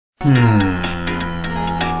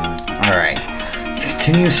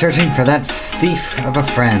continue searching for that thief of a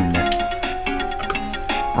friend.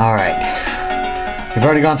 Alright. We've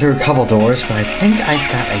already gone through a couple doors, but I think I've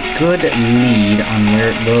got a good lead on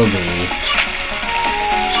where it will be.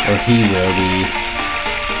 Or he will be.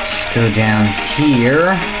 Let's go down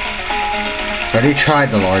here. Already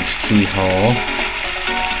tried the large keyhole.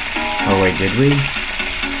 Oh wait, did we?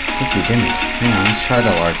 I think we didn't. Hang on, let's try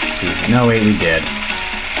the large keyhole. No, wait, we did.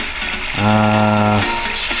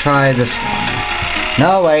 Let's try this one.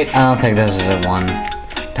 No, wait, I don't think this is a one.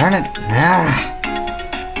 Darn it.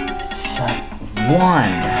 It's a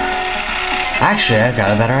one. Actually, I've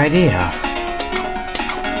got a better idea.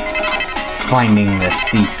 Finding the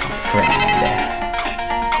thief friend.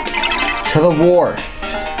 To the wharf.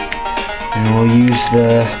 And we'll use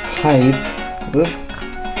the pipe. Whoop.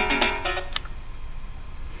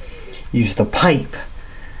 Use the pipe.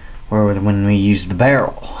 Or when we use the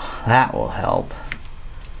barrel. That will help.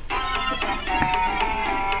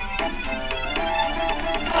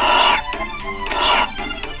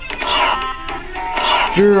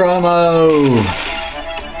 Geronimo!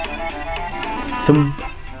 Thump.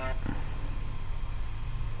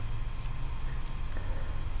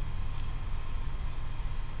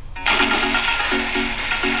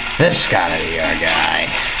 This gotta be our guy.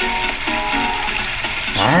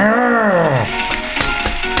 Arrgh.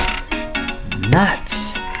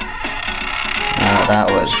 Nuts. That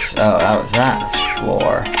was that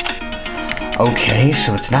floor. Okay,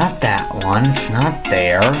 so it's not that one. It's not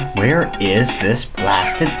there. Where is this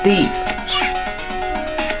blasted thief?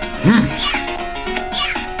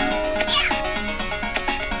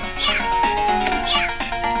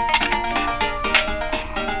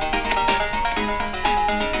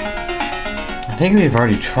 I think we've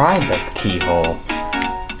already tried the keyhole.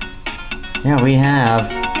 Yeah, we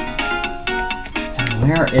have.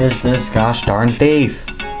 Where is this gosh darn thief?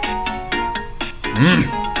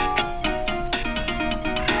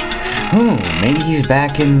 Ooh, maybe he's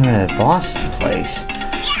back in the boss's place.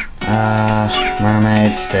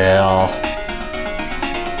 Mermaid still.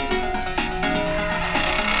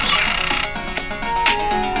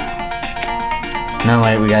 No,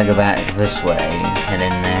 wait, we gotta go back this way and head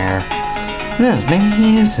in there. Who knows, maybe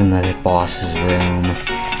he is in the boss's room.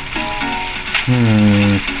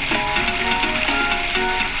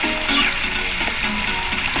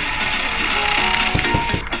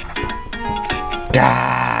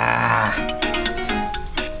 Gah!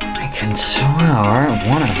 I can swear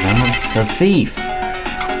one of them is the thief.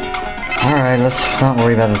 Alright, let's not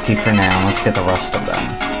worry about the thief for now. Let's get the rest of them.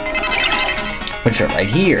 Which are right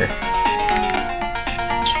here.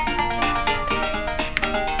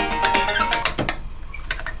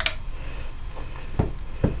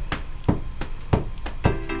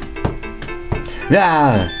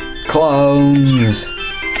 Ah! Clones!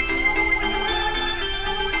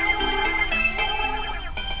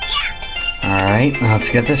 Alright, let's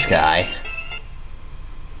get this guy.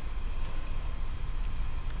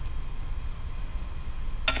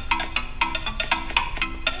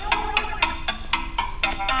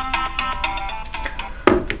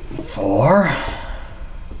 Four.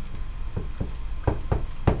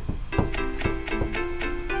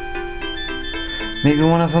 Maybe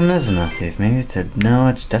one of them isn't a thief. Maybe it's a... No,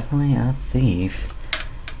 it's definitely a thief.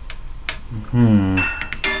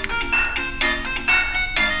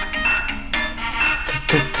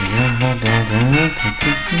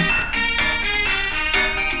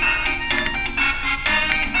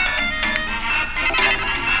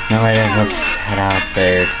 No, wait, let's head out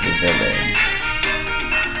there to the village.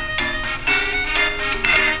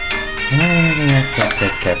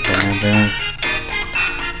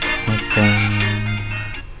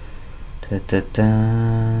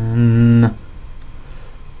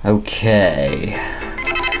 Okay.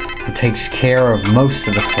 It takes care of most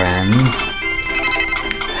of the friends.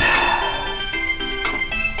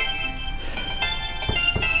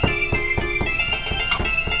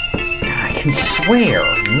 I can swear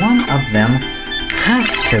one of them has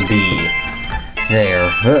to be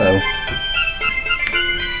there. Uh-oh.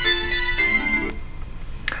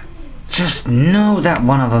 Just know that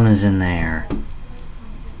one of them is in there.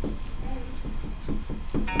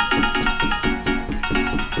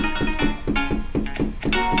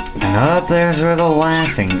 And up there's where the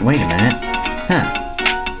laughing... Wait a minute. Huh.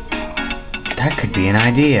 That could be an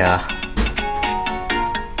idea.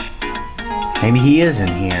 Maybe he is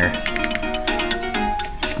in here.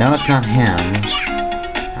 No, it's not him.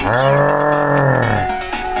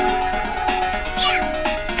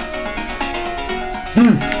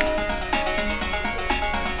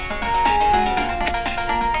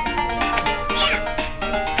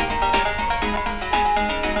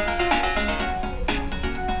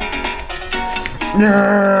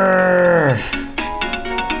 Where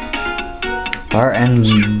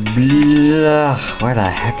the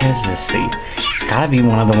heck is this thief? It's gotta be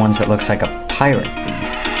one of the ones that looks like a pirate thief.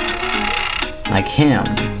 Like him,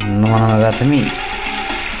 the one I'm about to meet.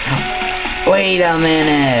 Wait a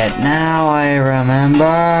minute! Now I remember!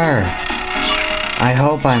 I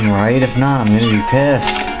hope I'm right, if not I'm gonna be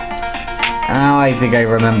pissed. Now I think I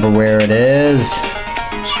remember where it is.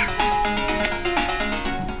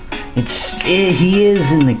 He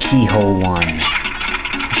is in the keyhole one.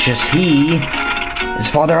 It's just he is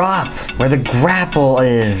farther up, where the grapple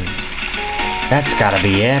is. That's gotta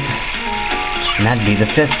be it. And that'd be the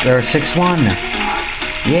 5th or 6th one.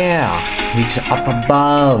 Yeah, he's up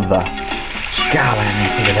above. God, why didn't I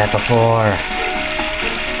think of that before?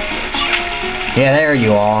 Yeah, there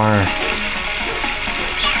you are.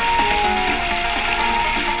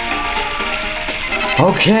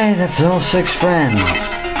 Okay, that's all 6 friends.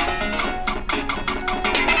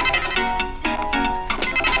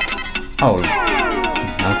 Oh,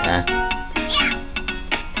 okay.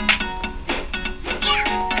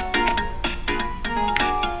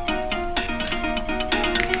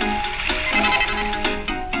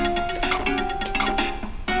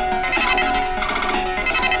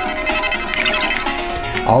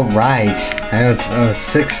 Alright, I have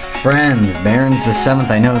 6 friends. Baron's the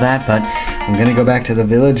 7th, I know that, but I'm gonna go back to the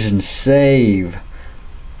village and save.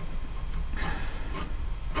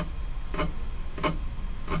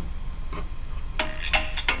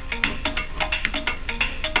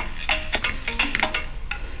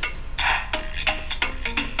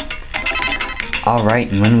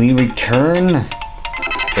 Alright, and when we return,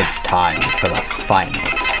 it's time for the final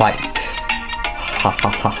fight. Ha ha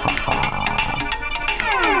ha ha ha.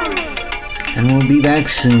 And we'll be back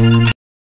soon.